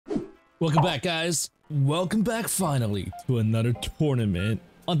Welcome back, guys. Welcome back finally to another tournament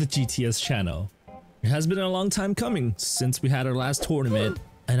on the GTS channel. It has been a long time coming since we had our last tournament,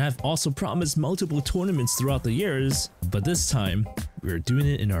 and I've also promised multiple tournaments throughout the years, but this time we're doing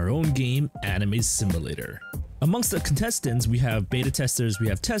it in our own game, Anime Simulator. Amongst the contestants, we have beta testers, we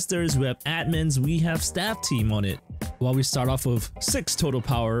have testers, we have admins, we have staff team on it. While we start off with 6 total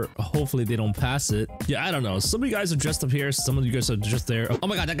power, hopefully they don't pass it. Yeah, I don't know. Some of you guys are dressed up here, some of you guys are just there. Oh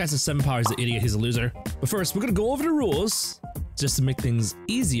my god, that guy's a 7 power, he's an idiot, he's a loser. But first, we're gonna go over the rules, just to make things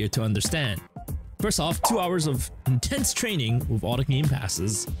easier to understand. First off, 2 hours of intense training with all the game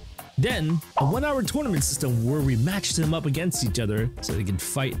passes. Then, a 1-hour tournament system where we match them up against each other so they can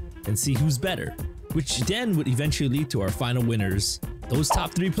fight and see who's better, which then would eventually lead to our final winners. Those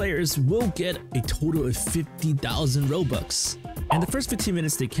top 3 players will get a total of 50,000 Robux. And the first 15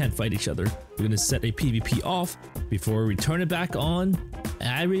 minutes they can't fight each other. We're gonna set a PvP off before we turn it back on. And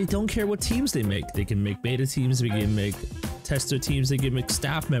I really don't care what teams they make. They can make beta teams, we can make tester teams, they can make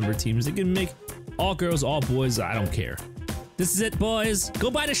staff member teams, they can make all girls, all boys, I don't care. This is it, boys.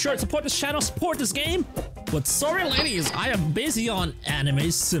 Go buy the shirt, support this channel, support this game. But sorry ladies, I am busy on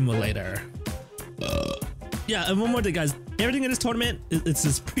Anime Simulator. Yeah, and one more thing, guys. Everything in this tournament, it's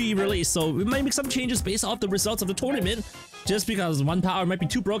just pre-release, so we might make some changes based off the results of the tournament, just because one power might be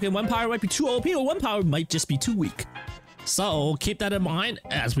too broken, one power might be too OP, or one power might just be too weak. So keep that in mind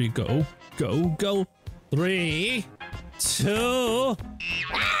as we go. 3, 2,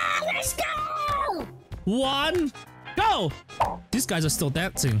 let's go! 1, go! These guys are still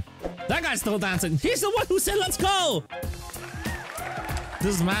dancing. That guy's still dancing. He's the one who said let's go!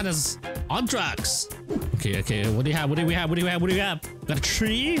 This man is on drugs. Okay, what do you have? What do we have? We got a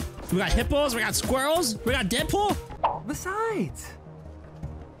tree, we got hippos, we got squirrels, we got Deadpool. Besides,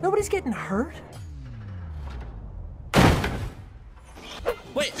 nobody's getting hurt.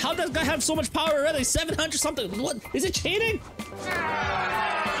 Wait, how does that guy have so much power already? 700 something. What? Is it cheating?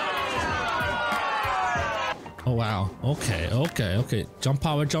 Oh wow, okay. Jump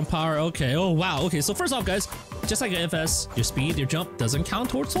power, okay, oh wow, okay, so first off guys, just like FS, your speed, your jump doesn't count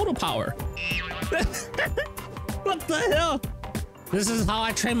towards total power. What the hell? This is how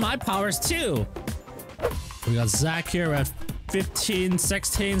I train my powers too. We got Zach here at 15,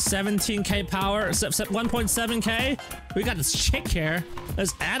 16, 17k power, 1.7k. We got this chick here,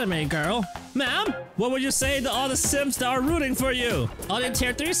 this anime girl. Ma'am, what would you say to all the simps that are rooting for you? All the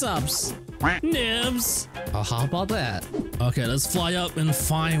tier 3 subs. Nibs. Oh, how about that? Okay, let's fly up and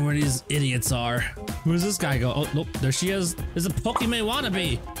find where these idiots are. Where's this guy go? Oh, nope, there she is. There's a Pokemon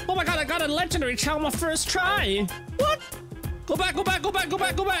wannabe. Oh my god, I got a legendary challenge my first try. What? Go back.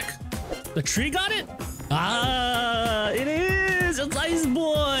 The tree got it? Ah, it is. It's Ice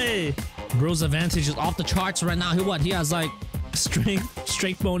Boy. Bro's advantage is off the charts right now. He has like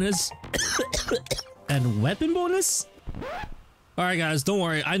strength bonus and weapon bonus. All right, guys, don't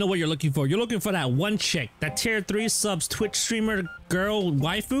worry. I know what you're looking for. You're looking for that one chick, that tier 3 subs Twitch streamer girl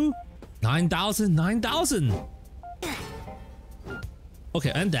waifu. 9,000.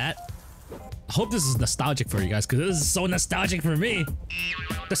 Okay, and that. I hope this is nostalgic for you guys, because this is so nostalgic for me.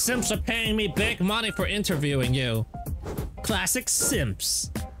 The simps are paying me big money for interviewing you. Classic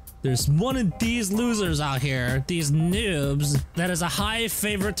simps. There's one of these losers out here, these noobs, that is a high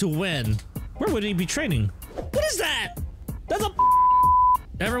favorite to win. Where would he be training? What is that? That's a...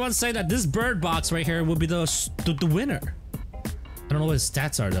 Everyone say that this bird box right here will be the winner. I don't know what his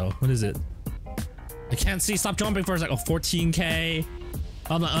stats are though. What is it? I can't see. Stop jumping for a second. Oh, 14k.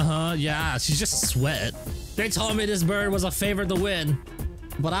 I'm like, yeah, she's just sweat. They told me this bird was a favorite to win,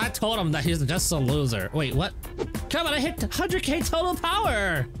 but I told him that he's just a loser. Wait, what? Come on, I hit 100k total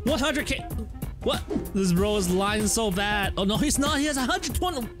power. 100k. What? This bro is lying so bad. Oh no, he's not. He has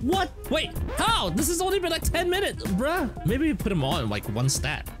 120. What? Wait, how? This has only been like 10 minutes, bruh. Maybe we put him on like one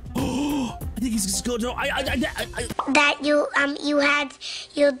stat. Oh, I think he's just going to. That you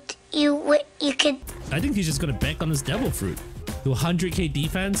could. I think he's just gonna bank on this devil fruit. Do 100k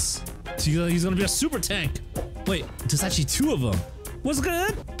defense. So he's gonna be a super tank. Wait, there's actually 2 of them. What's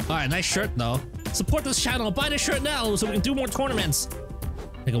good? All right, nice shirt though. Support this channel. Buy this shirt now so we can do more tournaments.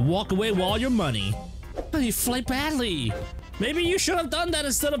 I can walk away with all your money. But you fly badly. Maybe you should have done that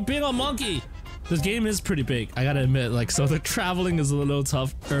instead of being a monkey. This game is pretty big, I gotta admit. Like, so the traveling is a little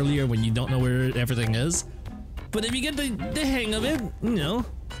tough earlier when you don't know where everything is. But if you get the hang of it, you know,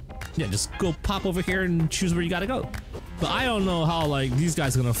 yeah, just go pop over here and choose where you gotta go. But I don't know how like these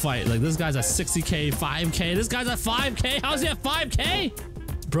guys are gonna fight. Like this guy's at 60k, 5k. This guy's at 5k. How's he at 5k?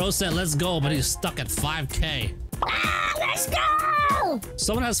 Bro said let's go, but he's stuck at 5k. Let's go!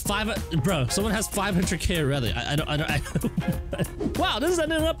 Someone has bro. Someone has 500k already. I don't. Wow, this is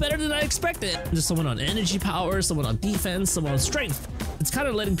ending up better than I expected. There's someone on energy power, someone on defense, someone on strength. It's kind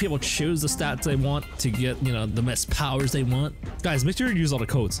of letting people choose the stats they want to get, you know, the best powers they want. Guys, make sure you use all the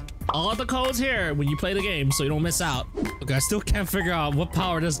codes. All the codes here when you play the game, so you don't miss out. Okay, I still can't figure out what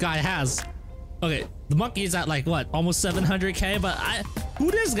power this guy has. Okay, the monkey's at like what, almost 700k, but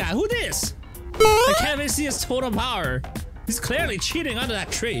who this guy? Who this? I can't even see his total power. He's clearly cheating under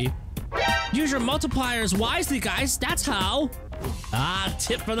that tree. Use your multipliers wisely, guys. That's how. Ah,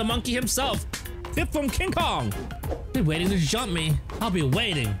 tip for the monkey himself. Tip from King Kong. They're waiting to jump me. I'll be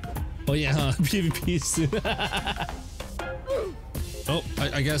waiting. Oh yeah, huh? PvP soon. Oh,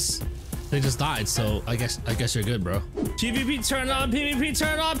 I guess they just died. So I guess you're good, bro. PvP turned on. PvP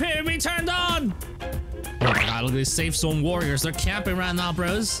turned on. PvP turned on. Oh my god, look at these safe zone warriors. They're camping right now,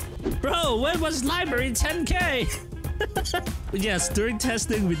 bros. Bro, when was library 10k? Yes, during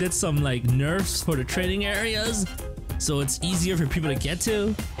testing we did some like nerfs for the training areas, so it's easier for people to get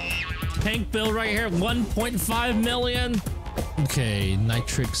to. Tank build right here, 1.5 million. Okay,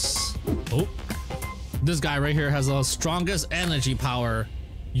 Nitrix. Oh, this guy right here has the strongest energy power.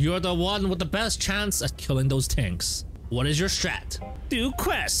 You're the one with the best chance at killing those tanks. What is your strat? Do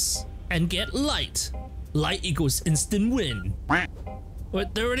quests and get light. Light equals instant win.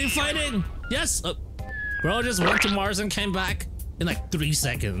 Wait, they're already fighting. Yes. Bro just went to Mars and came back in like 3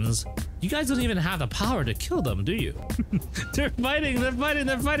 seconds. You guys don't even have the power to kill them, do you? They're fighting,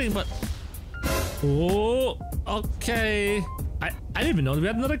 but... Oh, okay. I didn't even know we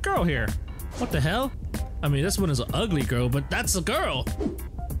had another girl here. What the hell? I mean, this one is an ugly girl, but that's a girl.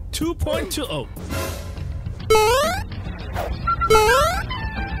 2.2. Oh.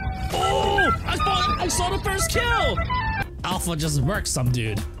 Oh, I saw the first kill. Alpha just murked some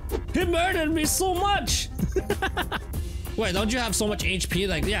dude. He murdered me so much. Wait, don't you have so much HP?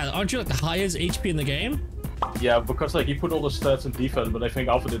 Like, yeah, aren't you like the highest HP in the game? Yeah, because like he put all the stats in defense, but I think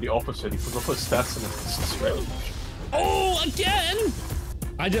Alpha did the opposite. He put all the stats in strength. Oh, again!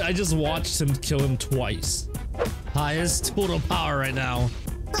 I just watched him kill him twice. Highest total power right now.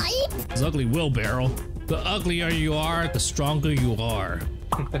 It's ugly wheelbarrow. The uglier you are, the stronger you are.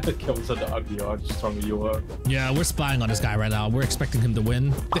 Kelvin said the uglier are, the stronger you are. Yeah, we're spying on this guy right now. We're expecting him to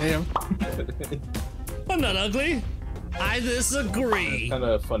win. Damn. I'm not ugly. I disagree. It's kind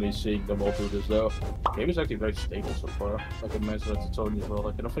of funny seeing them all do this though. The game is actually very stable so far. Like I mentioned at the Tony as well.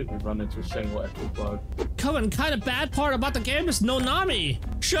 Like I don't think we've run into a single actual bug. Coven, kind of bad part about the game is no Nami.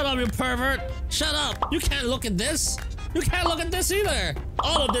 Shut up, you pervert. Shut up. You can't look at this. You can't look at this either.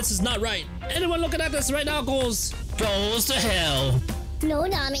 All of this is not right. Anyone looking at this right now goes to hell. No,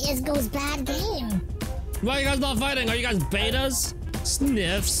 Nami, it goes bad game. Why are you guys not fighting? Are you guys betas?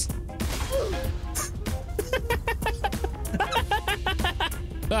 Sniffs.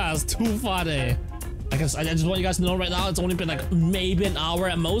 That's too funny. I just want you guys to know right now, it's only been like maybe an hour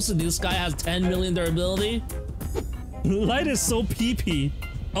at most, and this guy has 10 million durability. Light is so PP.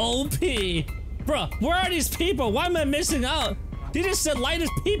 OP. Bruh, where are these people? Why am I missing out? He just said light is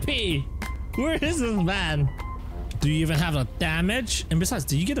PP. Where is this man? Do you even have a damage? And besides,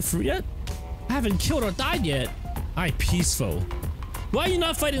 did you get a fruit yet? I haven't killed or died yet. Alright, peaceful. Why are you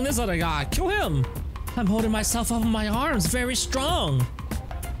not fighting this other guy? Kill him. I'm holding myself up in my arms, very strong.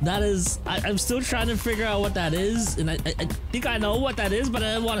 That is, I'm still trying to figure out what that is, and I think I know what that is, but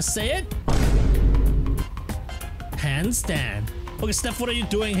I don't want to say it. Handstand. Okay, Steph, what are you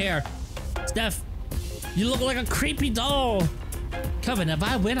doing here? Steph, you look like a creepy doll. Coven, if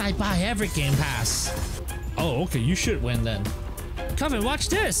I win, I buy every Game Pass. Oh, okay, you should win then. Coven, watch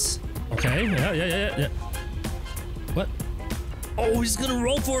this. Okay, yeah. What? Oh, he's gonna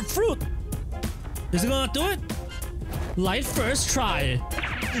roll for a fruit. Is he gonna do it? Light first try.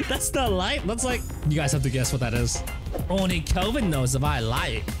 That's not light. That's like, you guys have to guess what that is. Only Kelvin knows if I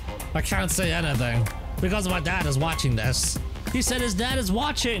light. I can't say anything because my dad is watching this. He said his dad is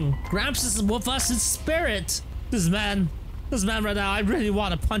watching. Gramps is with us in spirit. This man right now, I really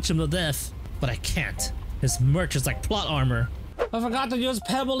want to punch him to death, but I can't. His merch is like plot armor. I forgot to use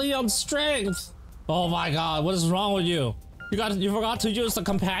Pebbly on strength. Oh my god, what is wrong with you? You forgot to use the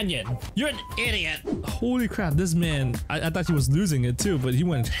companion. You're an idiot. Holy crap, this man, I thought he was losing it too, but he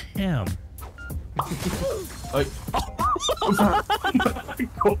went ham. What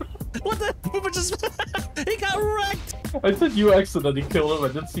the? He got wrecked. I thought you accidentally killed him. I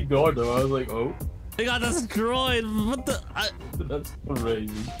didn't see Gordon. I was like, oh. He got destroyed. What the? That's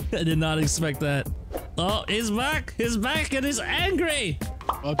crazy. I did not expect that. Oh, he's back. He's back and he's angry.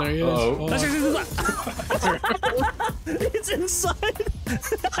 Oh, there he is. Oh. It's inside.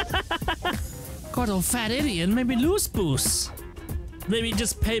 Gordo fat idiot, maybe lose boost. Maybe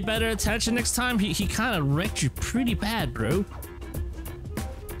just pay better attention next time. He kind of wrecked you pretty bad, bro.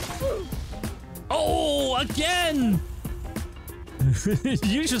 Oh, again!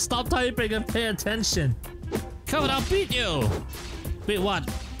 You should stop typing and pay attention. Come on, I'll beat you. Beat what?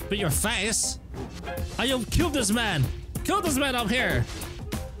 Beat your face? I'll kill this man. Kill this man up here.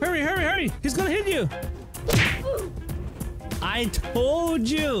 Hurry, hurry, hurry. He's gonna hit you. I told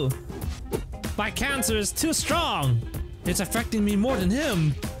you. My cancer is too strong. It's affecting me more than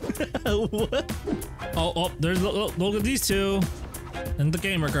him. What? Oh, there's look at these two. And the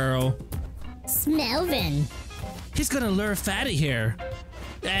gamer girl. Smelvin. He's gonna lure Fatty here.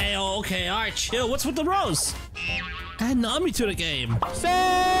 Hey, okay, alright, chill. What's with the rose? Add Nami to the game.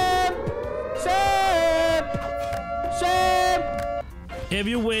 Sam! If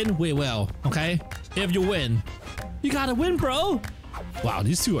you win, we will, okay? If you win. You gotta win, bro. Wow,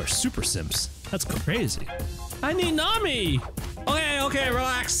 these two are super simps. That's crazy. I need Nami. Okay,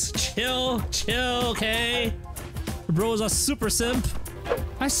 relax. Chill, okay? Bro's a super simp.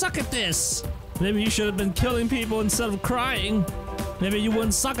 I suck at this. Maybe you should have been killing people instead of crying. Maybe you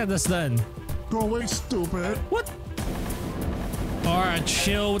wouldn't suck at this then. Go away, stupid. What? Alright,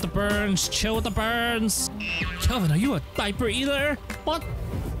 chill with the burns. Chill with the burns. Kelvin, are you a diaper eater? What?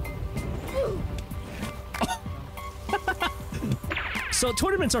 So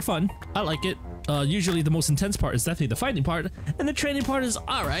tournaments are fun. I like it. Usually the most intense part is definitely the fighting part, and the training part is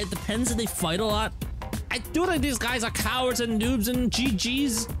alright. Depends if they fight a lot. I do think these guys are cowards and noobs and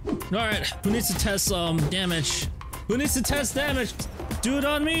GGs. Alright, who needs to test damage? Who needs to test damage? Do it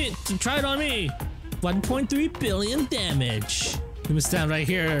on me. Try it on me. 1.3 billion damage. Let me stand right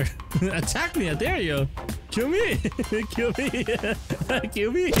here. Attack me, I dare you. Kill me. Kill me.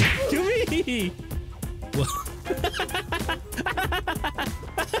 Kill me. Kill me.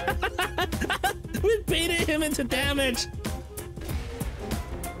 We baited him into damage.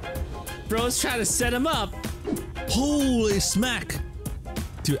 Bro's trying to set him up. Holy smack.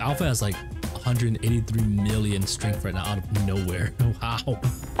 Dude, Alpha has like 183 million strength right now out of nowhere. Wow.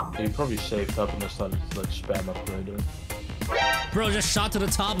 He probably saved up and just started to like spam upgrading. Bro just shot to the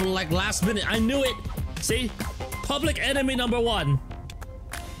top like last minute. I knew it. See? Public enemy number 1.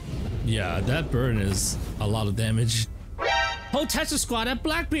 Yeah, that burn is a lot of damage. Whole Tetris squad at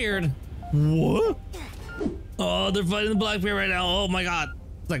Blackbeard. What? Oh, they're fighting the Blackbeard right now. Oh my god.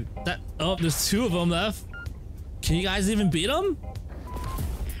 Like that. Oh, there's 2 of them left. Can you guys even beat them?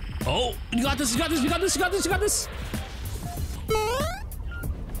 Oh, you got this, you got this, you got this, you got this, you got this.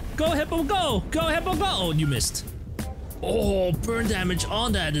 Go, Hippo, go. Go, Hippo, go. Oh, you missed. Oh, burn damage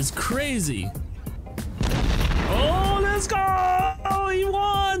on that is crazy. Oh, let's go. Oh, he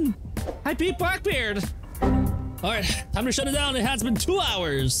won. I beat Blackbeard. All right, time to shut it down. It has been 2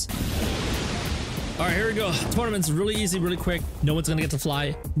 hours. All right, here we go. Tournament's really easy, really quick. No one's gonna get to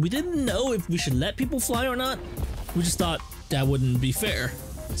fly. We didn't know if we should let people fly or not. We just thought that wouldn't be fair.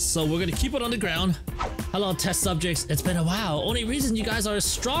 So we're gonna keep it on the ground. Hello, test subjects. It's been a while. Only reason you guys are as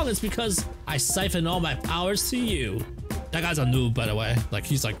strong is because I siphon all my powers to you. That guy's a noob, by the way. Like,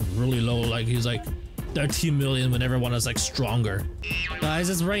 he's like really low. Like, he's like 13 million when everyone is like stronger. Guys,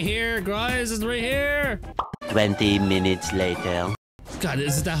 it's right here. Guys, it's right here. 20 minutes later. God,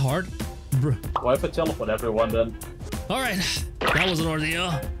 is it that hard? Why if I teleport everyone then? All right, that was an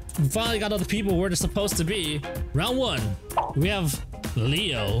ordeal. We finally got all the people where they're supposed to be. Round 1, we have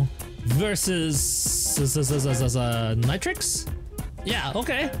Leo versus Nitrix. Yeah,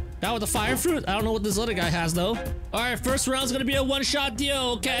 okay. That with the fire fruit. I don't know what this other guy has though. All right, first round's gonna be a one-shot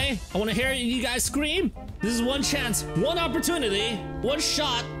deal. Okay, I want to hear you guys scream. This is one chance, one opportunity, one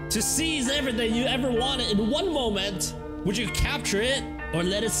shot to seize everything you ever wanted in one moment. Would you capture it or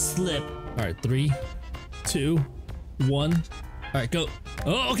let it slip? All right, 3, 2, 1. All right, go.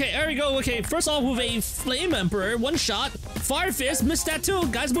 Oh, okay, there we go. Okay, first off with a Flame Emperor, one shot. Fire Fist, missed that too.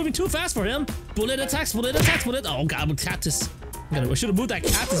 Guy's moving too fast for him. Bullet attacks, bullet attacks, bullet. Oh god, with cactus. I should have moved that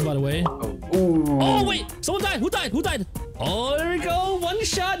cactus, by the way. Oh wait, someone died. Who died? Who died? Oh, there we go. One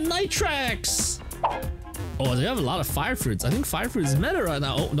shot Nitrax. Oh, they have a lot of fire fruits. I think fire fruit is meta right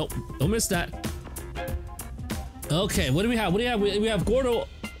now. Oh no, don't miss that. Okay, what do we have? What do we have? We have Gordo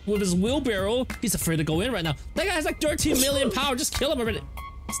with his wheelbarrow. He's afraid to go in right now. That guy has like 13 million power. Just kill him already.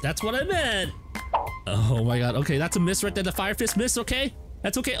 That's what I meant. Oh my god. Okay, that's a miss right there. The Fire Fist miss. Okay,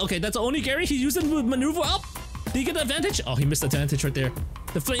 that's okay. Okay, that's only Gary. He used it to maneuver up. Did he get the advantage? Oh, he missed the advantage right there.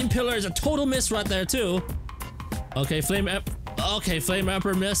 The Flame Pillar is a total miss right there too. Okay, Flame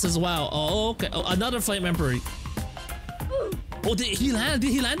Emperor missed as well. Oh, okay. Oh, another Flame Emperor. Oh, did he land?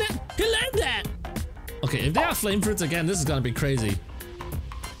 Did he land that? He landed that. Okay, if they have flame fruits again, this is gonna be crazy.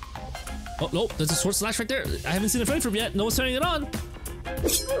 Oh, no, there's a sword slash right there. I haven't seen a flamethrower yet. No one's turning it on.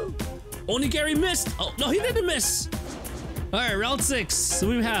 Onigiri missed. Oh, no, he didn't miss. All right, round 6. So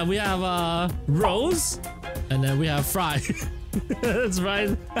we have Rose, and then we have Fry. That's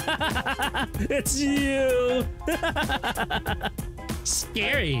right. It's you.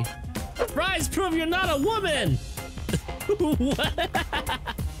 Scary. Fries, prove you're not a woman. What?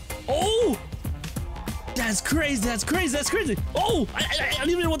 Oh, that's crazy. That's crazy. That's crazy. Oh, I don't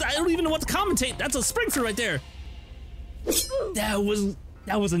even know what I don't even know what to commentate. That's a spring fruit right there. That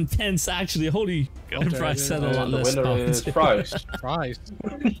was intense, actually. Holy, Fries said a lot less. The winner is Fries. Fries.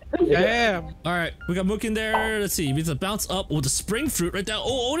 Damn. All right, we got Mook in there. Let's see. We need to bounce up with the spring fruit right there.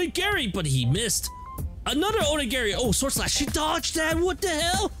 Oh, Onigiri, but he missed. Another Onigiri. Oh, sword slash. She dodged that. What the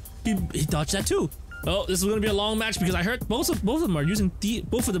hell? He dodged that too. Oh, this is gonna be a long match because I heard both of them are using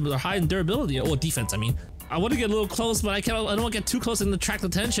both of them are high in durability. Oh, defense. I mean, I want to get a little close, but I don't want to get too close and attract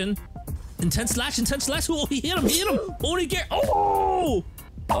attention. Intense slash. Oh, he hit him. Onigiri. Oh.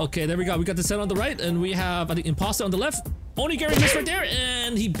 Okay, there we go. We got the set on the right, and we have, I think, Imposter on the left. Onigiri missed right there,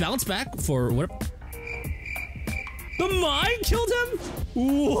 and he bounced back for what? The mine killed him?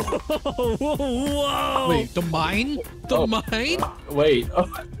 Whoa! Wait, the mine? The mine? Wait.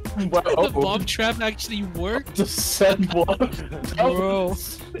 The bomb trap actually worked? The send one. Bro.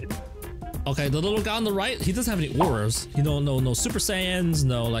 Okay, the little guy on the right, he doesn't have any auras. You know, no Super Saiyans,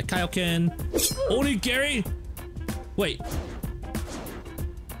 no like Kaioken. Onigiri? Wait.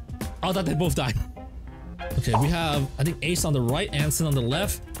 I thought they both died. Okay, we have, I think, Ace on the right, Anson on the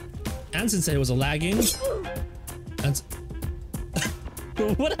left. Anson said it was a lagging.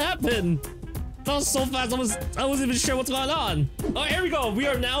 What happened? That was so fast, I wasn't even sure what's going on. Oh, here we go. We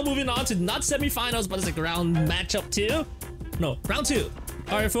are now moving on to not semifinals, but it's like round matchup 2. No, round 2.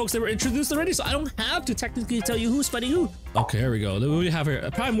 All right, folks, they were introduced already, so I don't have to technically tell you who's fighting who. Okay, here we go. What do we have here?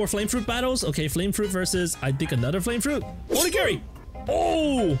 Probably more flame fruit battles. Okay, flame fruit versus, I think, another flame fruit. Onigiri!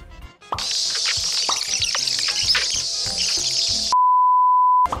 Oh!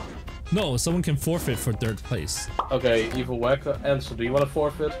 No, someone can forfeit for 3rd place. Okay, Evil Whacker. Answer, do you want to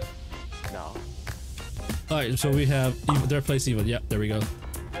forfeit? No. Alright, so we have 3rd place Evil. Yep, there we go.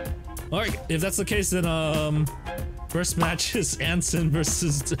 Alright, if that's the case, then first match is Anson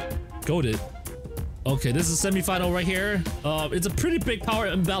versus Goated. Okay, this is semi-final right here. It's a pretty big power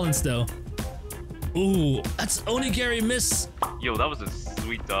imbalance though. Ooh, that's Onigiri miss. Yo, that was a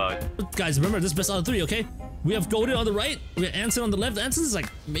sweet dodge. Guys, remember this is best out of 3, okay? We have Goated on the right, we have Anson on the left. Anson is like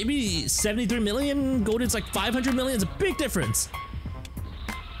maybe 73 million, Goated's like 500 million. It's a big difference.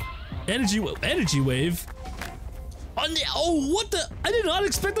 Energy wave. Oh, what the? I did not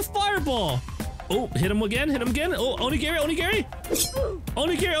expect the fireball. Oh, hit him again. Oh, Onigiri.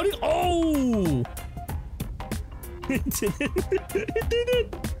 Oh!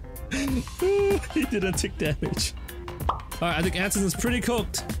 He didn't take damage. Alright, I think Anson is pretty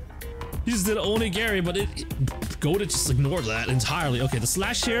cooked. He just did Onigiri, but Goated just ignored that entirely. Okay, the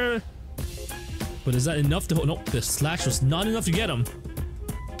slash here. But is that enough to... No, the slash was not enough to get him.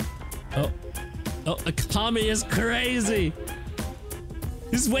 Oh, Akami is crazy.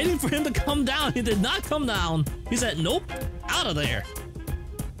 He's waiting for him to come down. He did not come down. He said, nope, out of there.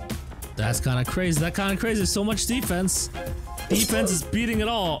 That's kind of crazy. So much defense. Defense is beating it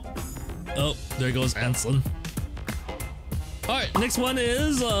all. Oh, there goes Anson. All right, next one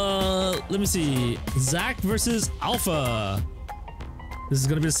is, let me see. Zach versus Alpha. This is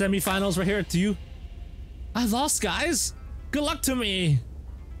gonna be the semifinals right here. I lost, guys. Good luck to me.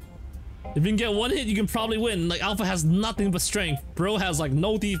 If you can get one hit, you can probably win. Like, Alpha has nothing but strength. Bro has like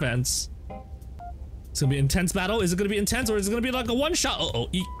no defense. It's gonna be an intense battle. Is it gonna be intense or is it gonna be like a one shot? Oh,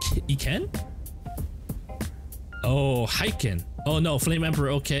 Iken? Oh, Heiken. Oh no, Flame Emperor.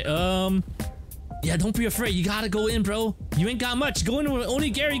 Okay, yeah, don't be afraid. You gotta go in, bro. You ain't got much. Go in with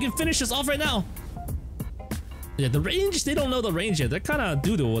Onigiri. You can finish this off right now. Yeah, the range, they don't know the range yet. They're kind of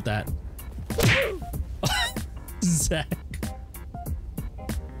doodle with that. Zach.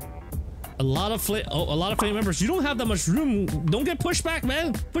 A lot of flame members. You don't have that much room. Don't get pushed back,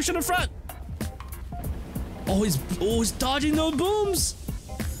 man. Push in the front. Oh, he's dodging those booms.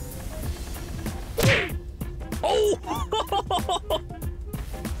 Oh!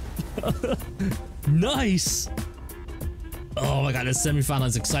 Nice. Oh my god, this semifinal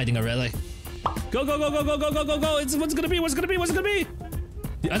is exciting already. Go. What's it gonna be?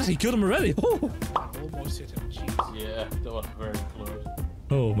 I thought he killed him already. Oh. Almost hit him. Jeez. Yeah, that was very close.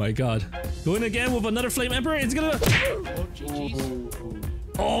 Oh my god. Going again with another Flame Emperor. It's gonna... Oh, GG's.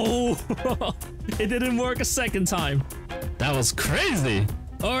 Oh, it didn't work a second time. That was crazy.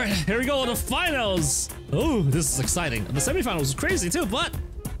 All right, here we go, the finals. Oh, this is exciting. The semifinals was crazy too, but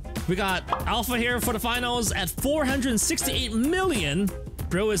We got Alpha here for the finals at 468 million.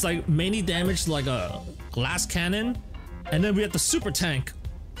 Bro is like mainly damaged like a glass cannon. And then we have the super tank.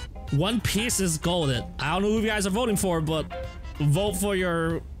 One Piece is golden. I don't know who you guys are voting for, but vote for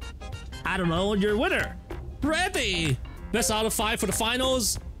your, I don't know, your winner. Ready? Best out of 5 for the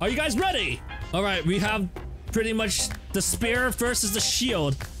finals. Are you guys ready? All right, we have pretty much the spear versus the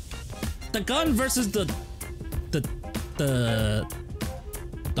shield. The gun versus the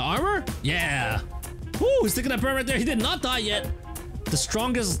armor? Yeah. Woo, he's sticking that burn right there. He did not die yet. The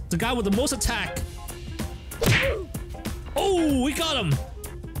strongest, the guy with the most attack. Oh, we got him.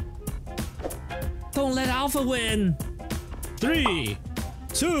 Don't let Alpha win. 3,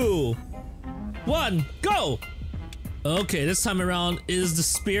 2, 1, go. Okay, this time around, is the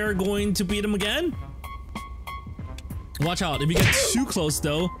spear going to beat him again? Watch out, if you get too close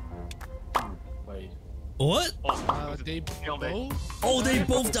though. Wait. What? They both? Oh, they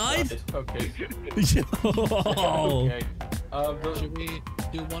both died? Okay. Yo. Okay. Should we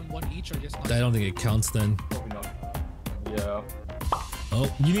do one each or just not? I don't think it counts then. Probably not. Yeah. Oh,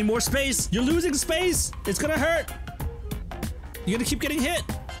 you need more space. You're losing space. It's gonna hurt. You're gonna keep getting hit.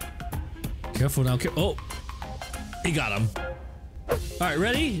 Careful now. Oh, he got him. All right,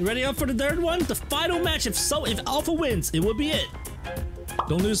 ready? Ready up for the third one? The final match. If Alpha wins, it will be it.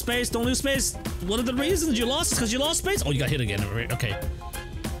 Don't lose space. Don't lose space. One of the reasons you lost is because you lost space. Oh, you got hit again. Okay.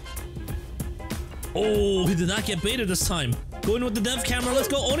 Oh, he did not get baited this time. Going with the dev camera. Let's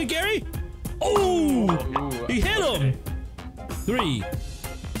go, Onigiri. Oh, he hit him. 3,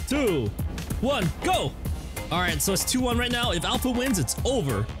 2, 1, go. All right, so it's 2-1 right now. If Alpha wins, it's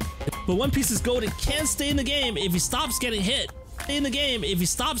over. But One Piece is gold. It can't stay in the game if he stops getting hit. Stay in the game if he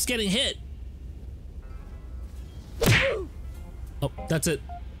stops getting hit. Oh, that's it.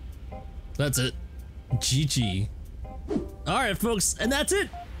 That's it. GG. All right, folks, and that's it.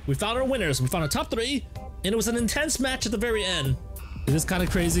 We found our winners. We found our top 3, and it was an intense match at the very end. It is kind of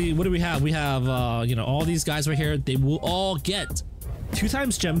crazy. What do we have? We have, you know, all these guys right here. They will all get 2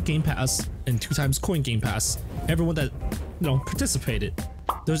 times gem game pass and 2 times coin game pass. Everyone that, you know, participated.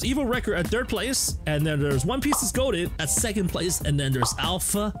 There's Evil Wrecker at 3rd place, and then there's One Piece is goated at 2nd place, and then there's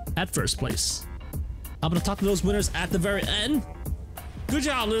Alpha at 1st place. I'm gonna talk to those winners at the very end. Good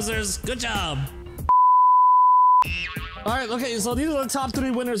job, losers. Good job. All right, okay, so these are the top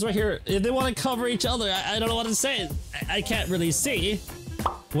 3 winners right here. If they want to cover each other, I don't know what to say. I can't really see.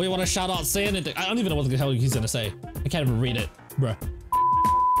 We want to shout out, say anything. I don't even know what the hell he's gonna say. I can't even read it, bruh.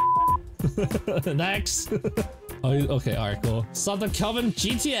 Next. Oh, okay, all right, cool. Something Kelvin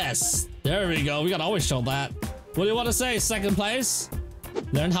GTS. There we go. We gotta always show that. What do you want to say? 2nd place.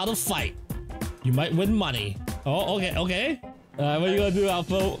 Learn how to fight. You might win money. Oh, okay, okay. What are you gonna do,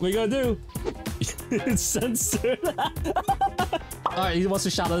 Alpha? What are you gonna do? It's censored. Alright, he wants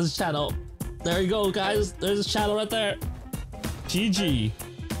to shout out his channel. There you go, guys. There's his channel right there. GG.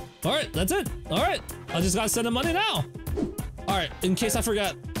 Alright, that's it. Alright, I just gotta send him money now. Alright, in case I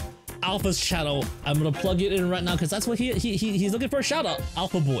forgot, Alpha's channel, I'm gonna plug it in right now because that's what he's looking for a shout out.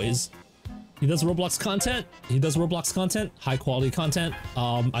 Alpha Boys. He does Roblox content. He does Roblox content, high quality content.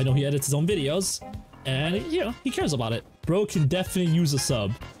 I know he edits his own videos, and you know, he cares about it. Bro can definitely use a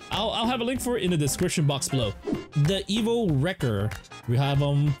sub. I'll have a link for it in the description box below. The Evil Wrecker, we have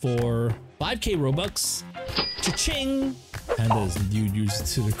him for 5k Robux. Cha-ching! And there's dude used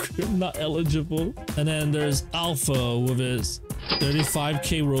to the crib, not eligible. And then there's Alpha with his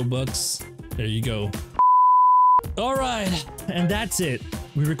 35k Robux. There you go. All right, and that's it.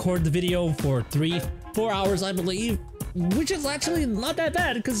 We recorded the video for 3-4 hours, I believe, which is actually not that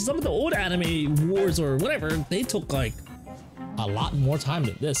bad because some of the old anime wars or whatever, they took like a lot more time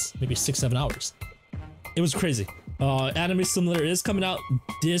than this, maybe 6-7 hours. It was crazy. Anime Simulator is coming out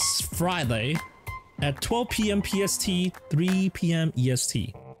this Friday at 12 p.m. PST, 3 p.m.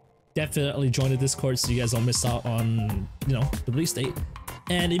 EST. Definitely join the Discord so you guys don't miss out on, you know, the release date.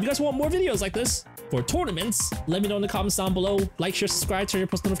 And if you guys want more videos like this for tournaments, let me know in the comments down below. Like, share, subscribe, turn your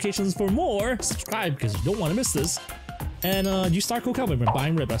post notifications for more. Subscribe because you don't want to miss this. And you start Kelvin by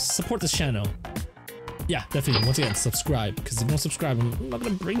buying Riba. Support this channel. Yeah, definitely. Once again, subscribe because if you don't subscribe, I'm not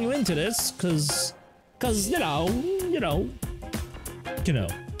gonna bring you into this because you know.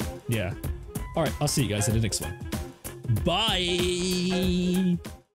 Yeah. All right, I'll see you guys in the next one. Bye.